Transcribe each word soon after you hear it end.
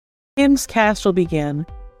HIMSSCast will begin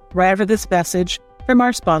right after this message from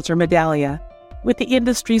our sponsor, Medallia. With the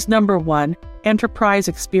industry's #1 enterprise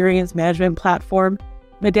experience management platform,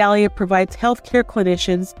 Medallia provides healthcare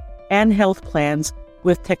clinicians and health plans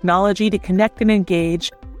with technology to connect and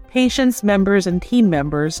engage patients, members, and team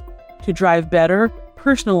members to drive better,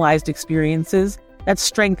 personalized experiences that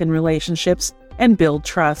strengthen relationships and build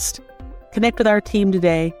trust. Connect with our team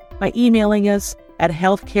today by emailing us at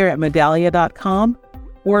healthcare@medallia.com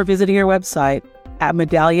or visiting our website at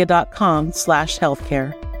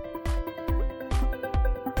medallia.com/healthcare.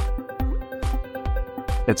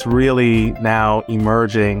 It's really now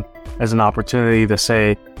emerging as an opportunity to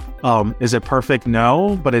say, is it perfect?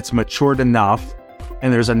 No, but it's matured enough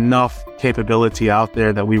and there's enough capability out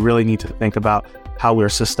there that we really need to think about how we're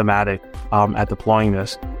systematic at deploying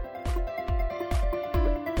this.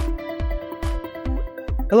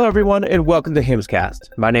 Hello, everyone, and welcome to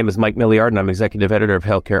HIMSSCast. My name is Mike Milliard, and I'm Executive Editor of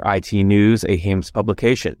Healthcare IT News, a HIMSS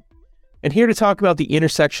publication. And here to talk about the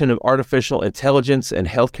intersection of artificial intelligence and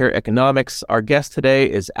healthcare economics, our guest today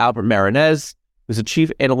is Albert Marinez, who's the Chief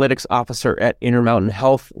Analytics Officer at Intermountain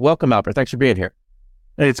Health. Welcome, Albert. Thanks for being here.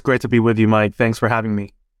 Hey, it's great to be with you, Mike. Thanks for having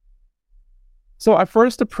me. So I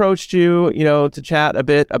first approached you, to chat a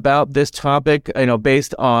bit about this topic,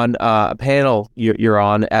 based on a panel you're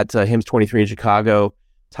on at HIMSS 23 in Chicago,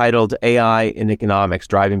 titled AI in Economics,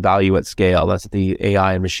 Driving Value at Scale. That's at the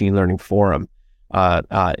AI and Machine Learning Forum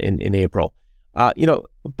in April.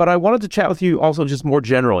 But I wanted to chat with you also just more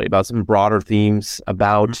generally about some broader themes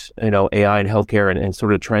about, AI and healthcare and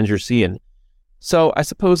sort of trends you're seeing. So I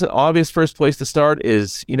suppose an obvious first place to start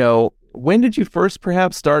is, when did you first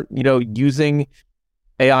perhaps start, using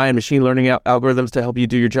AI and machine learning algorithms to help you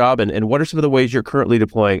do your job? And what are some of the ways you're currently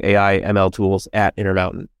deploying AI ML tools at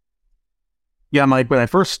Intermountain? Yeah, Mike, when I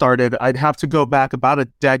first started, I'd have to go back about a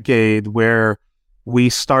decade where we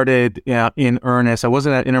started in earnest. I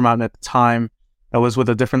wasn't at Intermountain at the time. I was with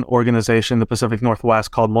a different organization in the Pacific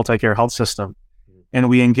Northwest called Multicare Health System. And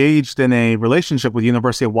we engaged in a relationship with the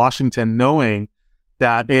University of Washington, knowing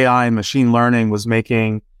that AI and machine learning was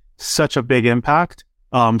making such a big impact,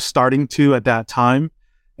 starting to at that time.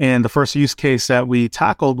 And the first use case that we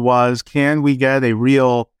tackled was, can we get a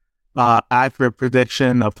real accurate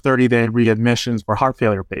prediction of 30-day readmissions for heart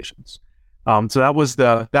failure patients? So that was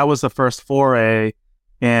the first foray,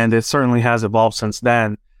 and it certainly has evolved since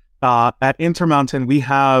then. At Intermountain, we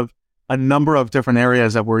have a number of different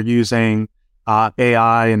areas that we're using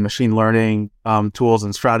AI and machine learning tools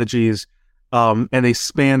and strategies, and they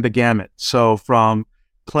span the gamut. So from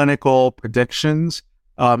clinical predictions,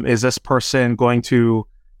 is this person going to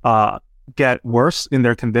get worse in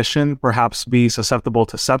their condition, perhaps be susceptible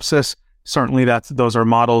to sepsis? Certainly those are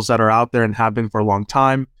models that are out there and have been for a long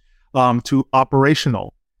time. To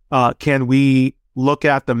operational, can we look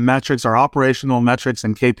at the metrics, our operational metrics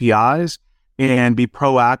and KPIs, and be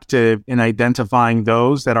proactive in identifying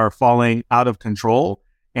those that are falling out of control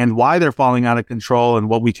and why they're falling out of control and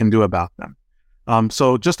what we can do about them?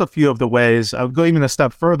 So just a few of the ways. I would go even a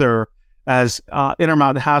step further, as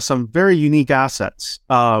Intermountain has some very unique assets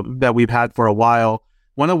that we've had for a while,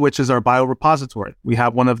 one of which is our biorepository. We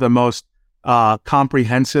have one of the most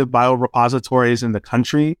comprehensive biorepositories in the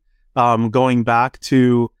country, going back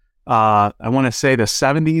to, I want to say the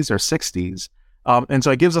 70s or 60s. And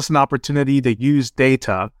so it gives us an opportunity to use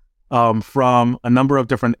data from a number of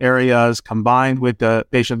different areas combined with the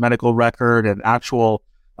patient medical record and actual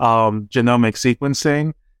genomic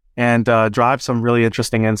sequencing, and drive some really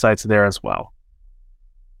interesting insights there as well.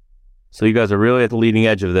 So you guys are really at the leading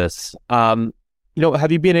edge of this. Have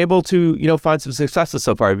you been able to, find some successes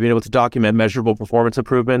so far? Have you been able to document measurable performance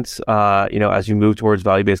improvements, as you move towards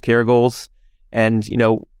value-based care goals? And,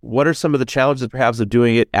 what are some of the challenges perhaps of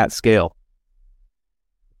doing it at scale?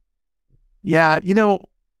 Yeah,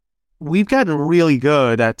 we've gotten really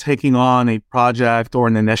good at taking on a project or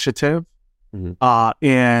an initiative,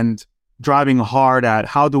 and driving hard at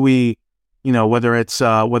how do we, whether it's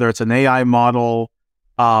an AI model,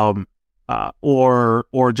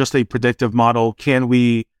 or just a predictive model, can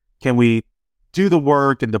we do the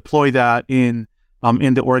work and deploy that in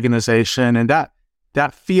the organization? And that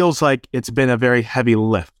feels like it's been a very heavy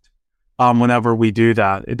lift whenever we do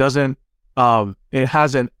that. It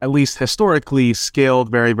hasn't, at least historically,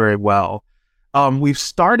 scaled very, very well. We've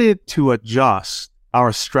started to adjust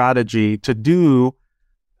our strategy to do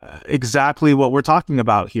exactly what we're talking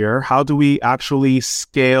about here. How do we actually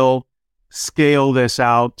scale this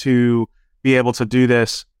out to be able to do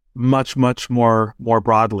this much, much more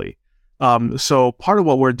broadly? So part of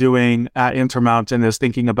what we're doing at Intermountain is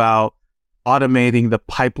thinking about automating the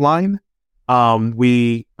pipeline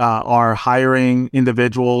We are hiring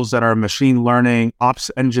individuals that are machine learning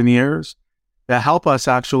ops engineers that help us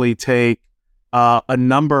actually take a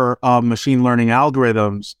number of machine learning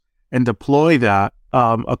algorithms and deploy that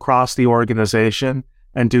across the organization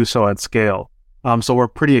and do so at scale. So we're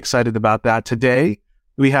pretty excited about that. Today,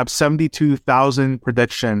 we have 72,000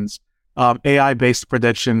 predictions, AI-based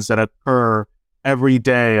predictions that occur every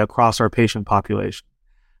day across our patient population.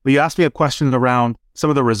 But you asked me a question around some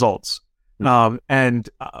of the results. And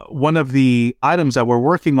one of the items that we're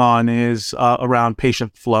working on is around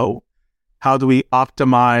patient flow. How do we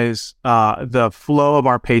optimize the flow of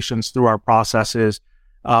our patients through our processes?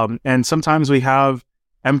 And sometimes we have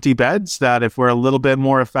empty beds that if we're a little bit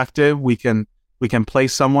more effective, we can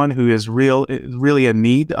place someone who is really in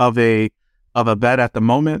need of a bed at the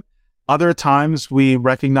moment. Other times we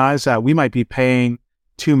recognize that we might be paying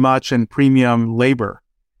too much in premium labor.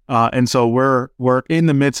 And so we're in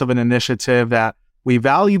the midst of an initiative that we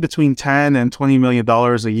value between $10 and $20 million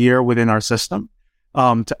a year within our system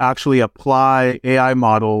to actually apply AI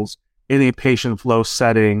models in a patient flow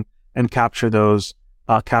setting and capture those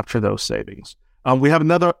savings. We have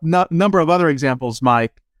another number of other examples,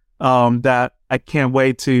 Mike, that I can't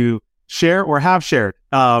wait to share or have shared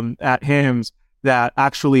at HIMSS that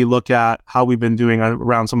actually look at how we've been doing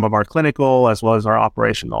around some of our clinical as well as our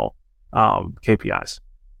operational KPIs.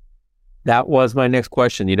 That was my next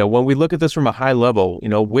question. When we look at this from a high level,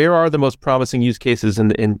 where are the most promising use cases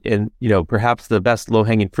and perhaps the best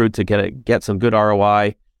low-hanging fruit to get some good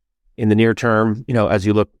ROI in the near term, as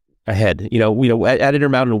you look ahead? At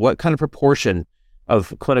Intermountain, what kind of proportion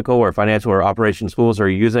of clinical or financial or operations tools are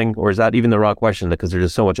you using? Or is that even the wrong question because there's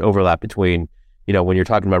just so much overlap between, when you're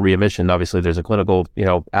talking about readmission, obviously there's a clinical,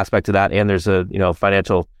 aspect to that, and there's a,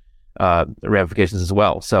 financial ramifications as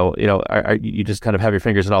well. So, you just kind of have your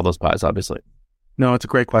fingers in all those pies, obviously. No, it's a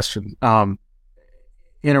great question.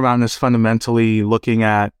 Intermountain is fundamentally looking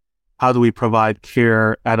at how do we provide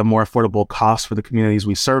care at a more affordable cost for the communities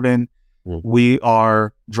we serve in. We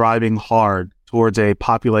are driving hard towards a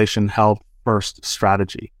population health first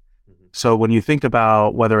strategy. So when you think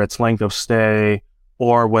about whether it's length of stay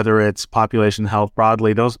or whether it's population health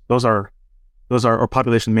broadly, those are or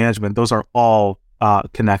population management, those are all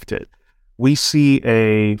connected. We see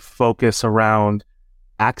a focus around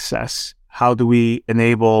access. How do we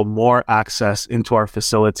enable more access into our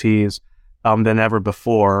facilities than ever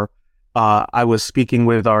before? I was speaking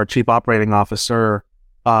with our chief operating officer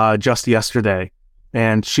just yesterday,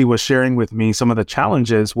 and she was sharing with me some of the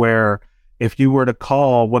challenges where if you were to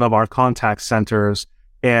call one of our contact centers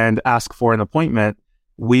and ask for an appointment,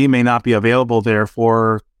 we may not be available there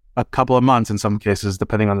for a couple of months in some cases,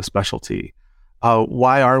 depending on the specialty.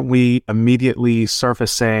 Why aren't we immediately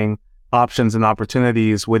surfacing options and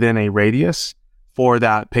opportunities within a radius for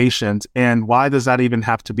that patient? And why does that even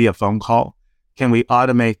have to be a phone call? Can we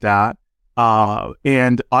automate that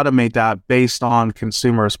and automate that based on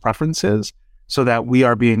consumers' preferences so that we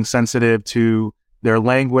are being sensitive to their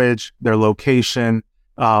language, their location,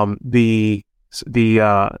 the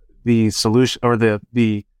solution or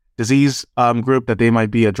the disease group that they might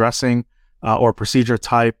be addressing or procedure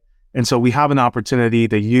type. And so we have an opportunity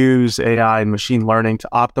to use AI and machine learning to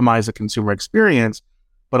optimize the consumer experience,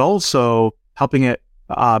 but also helping it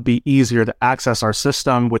be easier to access our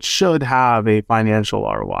system, which should have a financial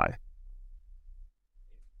ROI.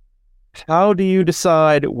 How do you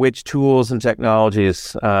decide which tools and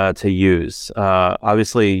technologies to use?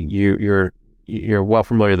 Obviously, you're well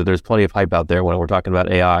familiar that there's plenty of hype out there when we're talking about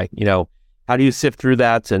AI. How do you sift through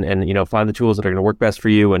that and find the tools that are going to work best for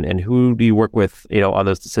you? And who do you work with, on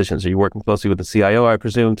those decisions? Are you working closely with the CIO, I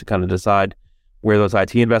presume, to kind of decide where those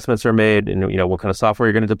IT investments are made and, what kind of software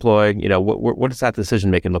you're going to deploy? What does that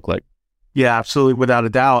decision making look like? Yeah, absolutely, without a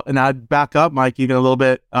doubt. And I'd back up, Mike, even a little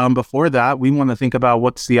bit before that. We want to think about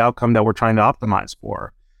what's the outcome that we're trying to optimize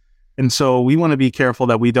for. And so we want to be careful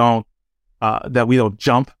that we don't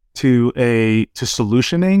jump to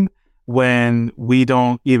solutioning when we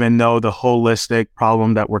don't even know the holistic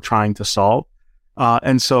problem that we're trying to solve.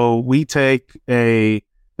 And so we take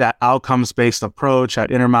that outcomes-based approach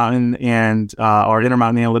at Intermountain and our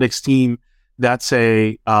Intermountain Analytics team. That's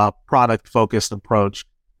a product-focused approach,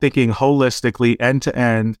 thinking holistically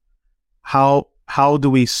end-to-end. How do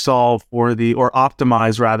we solve or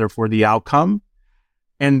optimize rather for the outcome?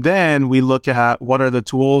 And then we look at what are the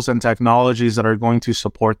tools and technologies that are going to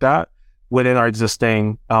support that within our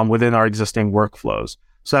existing workflows.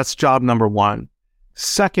 So that's job number one.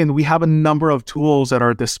 Second, we have a number of tools at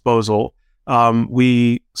our disposal.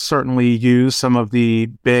 We certainly use some of the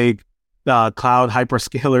big cloud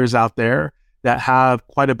hyperscalers out there that have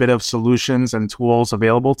quite a bit of solutions and tools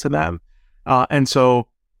available to them. And so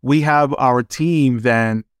we have our team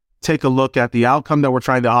then take a look at the outcome that we're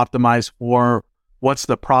trying to optimize for, what's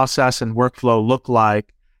the process and workflow look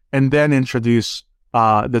like, and then introduce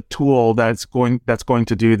the tool that's going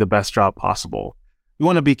to do the best job possible. We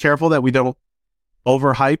want to be careful that we don't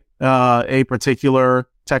overhype a particular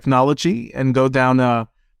technology and go down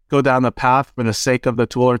the path for the sake of the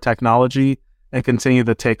tool or technology, and continue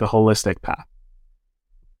to take a holistic path.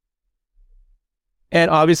 And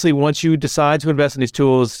obviously, once you decide to invest in these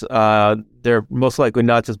tools, they're most likely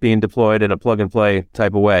not just being deployed in a plug and play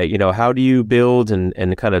type of way. How do you build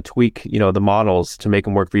and kind of tweak, the models to make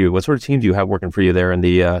them work for you? What sort of team do you have working for you there in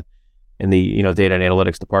the data and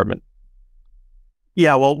analytics department?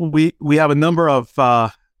 Yeah, well, we have a number of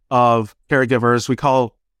caregivers. We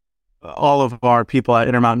call all of our people at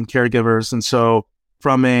Intermountain caregivers, and so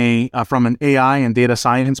from an AI and data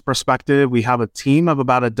science perspective, we have a team of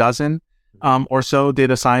about a dozen or so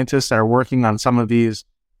data scientists that are working on some of these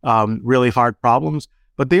really hard problems,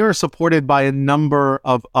 but they are supported by a number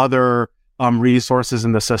of other resources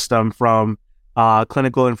in the system, from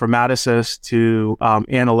clinical informaticists to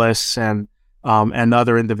analysts and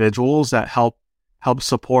other individuals that help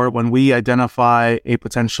support when we identify a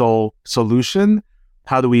potential solution.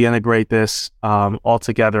 How do we integrate this all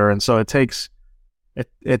together? And so it takes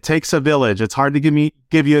a village. It's hard to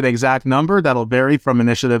give you an exact number. That'll vary from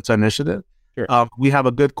initiative to initiative. Sure. We have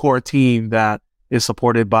a good core team that is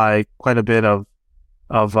supported by quite a bit of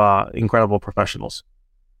incredible professionals.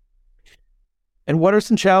 And what are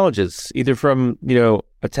some challenges, either from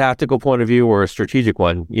a tactical point of view or a strategic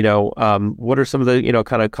one? What are some of the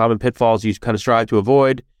kind of common pitfalls you kind of strive to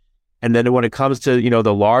avoid? And then when it comes to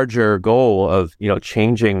the larger goal of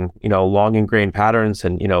changing long ingrained patterns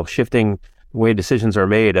and shifting the way decisions are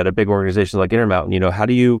made at a big organization like Intermountain, how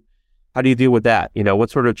do you deal with that? What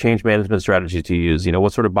sort of change management strategies do you use?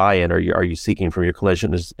 What sort of buy-in are you seeking from your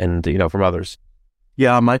clinicians and from others?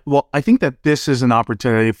 Yeah, Mike. Well, I think that this is an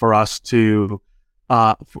opportunity for us to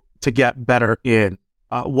get better in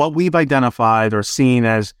what we've identified or seen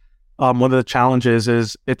as one of the challenges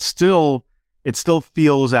is it still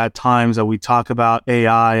feels at times that we talk about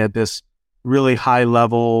AI at this really high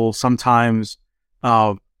level, sometimes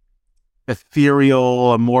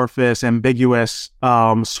ethereal, amorphous, ambiguous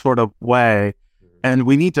sort of way. And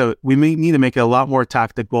we need to make it a lot more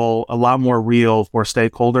tactical, a lot more real for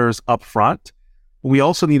stakeholders up front. We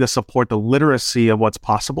also need to support the literacy of what's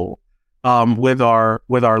possible with our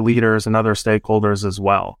leaders and other stakeholders as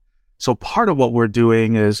well. So part of what we're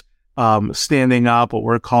doing is standing up what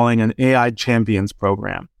we're calling an AI Champions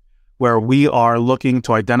program, where we are looking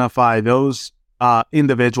to identify those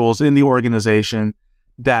individuals in the organization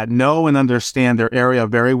that know and understand their area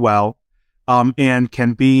very well, and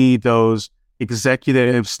can be those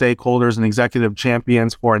executive stakeholders and executive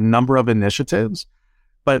champions for a number of initiatives.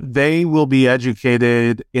 But they will be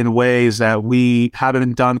educated in ways that we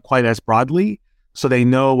haven't done quite as broadly, so they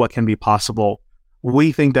know what can be possible.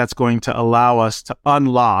 We think that's going to allow us to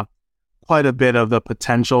unlock quite a bit of the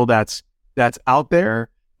potential that's out there,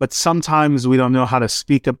 but sometimes we don't know how to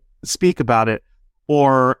speak about it,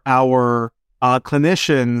 or our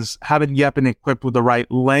clinicians haven't yet been equipped with the right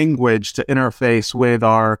language to interface with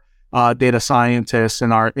our data scientists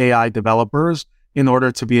and our AI developers in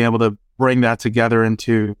order to be able to bring that together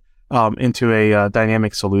into a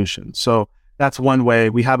dynamic solution. So that's one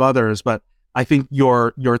way. We have others, but I think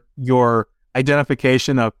your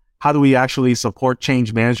identification of how do we actually support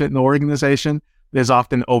change management in the organization is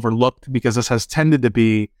often overlooked, because this has tended to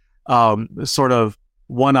be sort of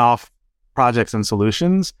one-off projects and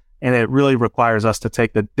solutions, and it really requires us to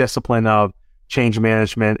take the discipline of change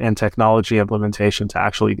management and technology implementation to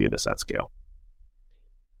actually do this at scale.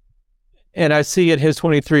 And I see at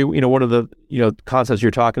HIMSS23, one of the concepts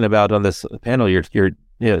you're talking about on this panel you're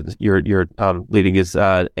leading is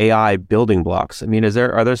AI building blocks. I mean,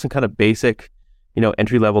 are there some kind of basic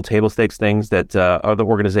entry level table stakes things that other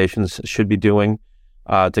organizations should be doing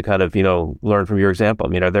to kind of learn from your example? I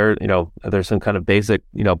mean, are there some kind of basic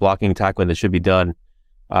blocking and tackling that should be done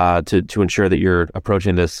to ensure that you're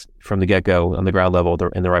approaching this from the get-go on the ground level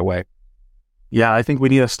in the right way? Yeah, I think we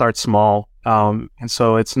need to start small, and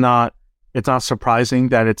so it's not surprising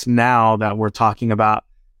that it's now that we're talking about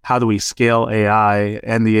how do we scale AI.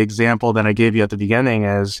 And the example that I gave you at the beginning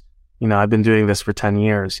is, I've been doing this for 10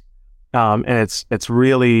 years. And it's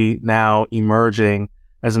really now emerging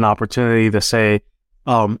as an opportunity to say,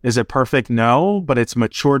 is it perfect? No, but it's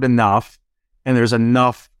matured enough, and there's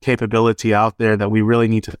enough capability out there that we really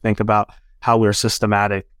need to think about how we're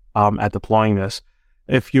systematic at deploying this.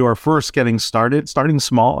 If you are first getting started, starting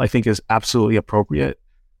small, I think is absolutely appropriate.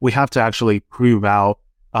 We have to actually prove out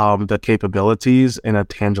the capabilities in a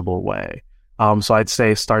tangible way. So I'd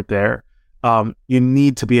say start there. You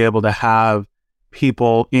need to be able to have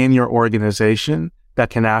people in your organization that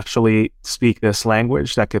can actually speak this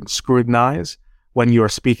language, that can scrutinize when you're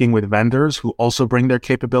speaking with vendors who also bring their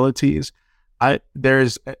capabilities.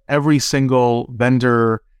 There's every single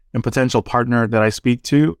vendor and potential partner that I speak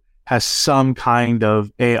to has some kind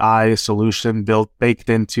of AI solution baked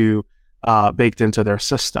into their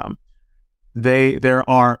system. There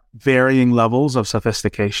are varying levels of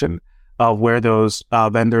sophistication of where those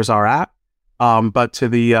vendors are at. But to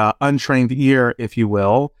the untrained ear, if you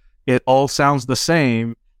will, it all sounds the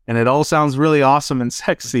same and it all sounds really awesome and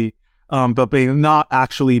sexy, but may not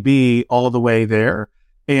actually be all the way there.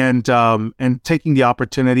 And taking the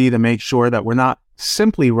opportunity to make sure that we're not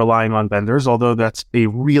simply relying on vendors, although that's a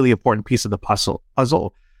really important piece of the puzzle,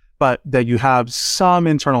 but that you have some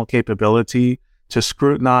internal capability to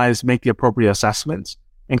scrutinize, make the appropriate assessments,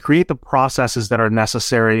 and create the processes that are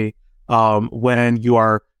necessary when you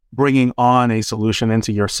are bringing on a solution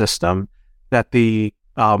into your system, that the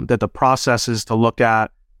processes to look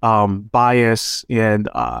at bias and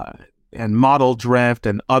model drift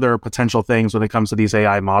and other potential things when it comes to these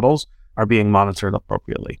AI models are being monitored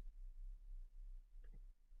appropriately.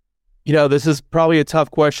 This is probably a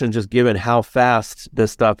tough question just given how fast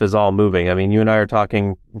this stuff is all moving. I mean, you and I are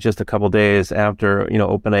talking just a couple days after,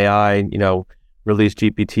 OpenAI, released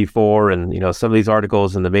GPT-4, and, some of these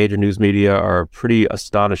articles in the major news media are pretty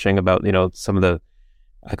astonishing about, some of the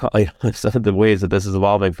ways that this is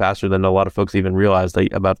evolving faster than a lot of folks even realized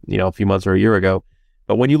about, a few months or a year ago.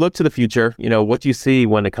 But when you look to the future, what do you see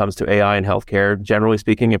when it comes to AI in healthcare, generally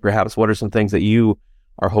speaking, and perhaps what are some things that you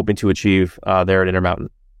are hoping to achieve there at Intermountain?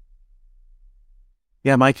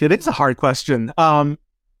 Yeah, Mike, it's a hard question.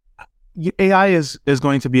 AI is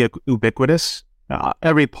going to be ubiquitous.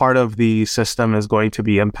 Every part of the system is going to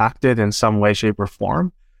be impacted in some way, shape, or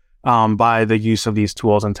form by the use of these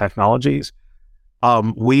tools and technologies.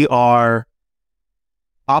 We are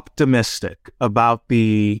optimistic about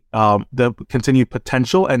the continued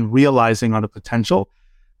potential and realizing on the potential.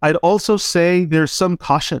 I'd also say there's some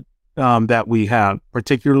caution that we have,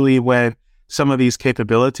 particularly when some of these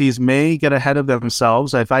capabilities may get ahead of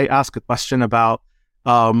themselves. If I ask a question about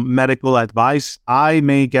medical advice, I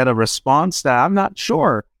may get a response that I'm not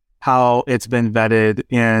sure how it's been vetted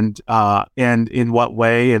and in what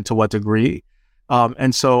way and to what degree.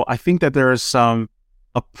 And so I think that there is some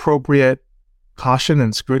appropriate caution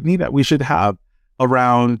and scrutiny that we should have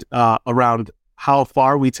around how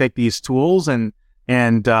far we take these tools and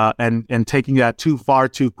taking that too far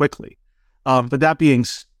too quickly. But that being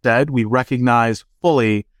said, we recognize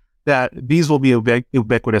fully that these will be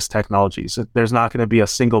ubiquitous technologies. There's not going to be a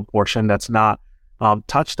single portion that's not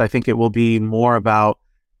touched. I think it will be more about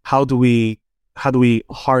how do we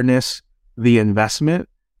harness the investment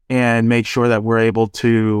and make sure that we're able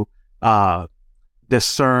to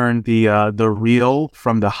discern the real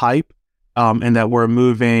from the hype, and that we're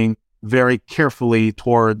moving very carefully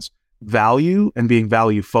towards value and being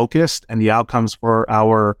value focused and the outcomes for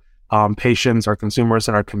our patients, our consumers,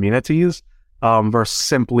 and our communities, versus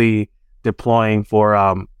simply deploying for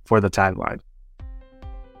the tagline.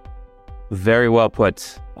 Very well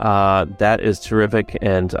put. That is terrific,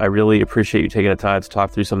 and I really appreciate you taking the time to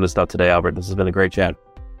talk through some of this stuff today, Albert. This has been a great chat.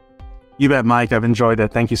 You bet, Mike. I've enjoyed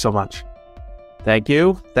it. Thank you so much. Thank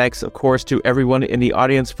you. Thanks, of course, to everyone in the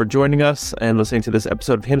audience for joining us and listening to this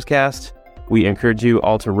episode of HIMSSCast. We encourage you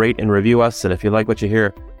all to rate and review us, and if you like what you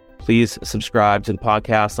hear, please subscribe to the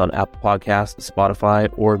podcast on Apple Podcasts, Spotify,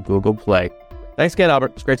 or Google Play. Thanks again,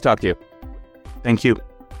 Albert. It's great to talk to you. Thank you.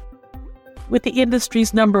 With the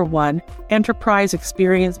industry's #1 enterprise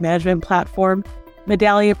experience management platform,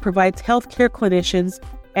 Medallia provides healthcare clinicians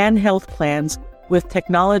and health plans with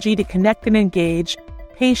technology to connect and engage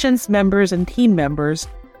patients, members, and team members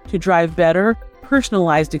to drive better,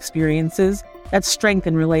 personalized experiences that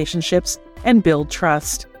strengthen relationships and build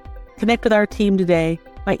trust. Connect with our team today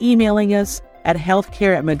by emailing us at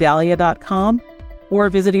healthcare@medallia.com or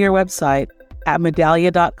visiting our website at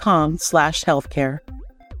medallia.com/healthcare.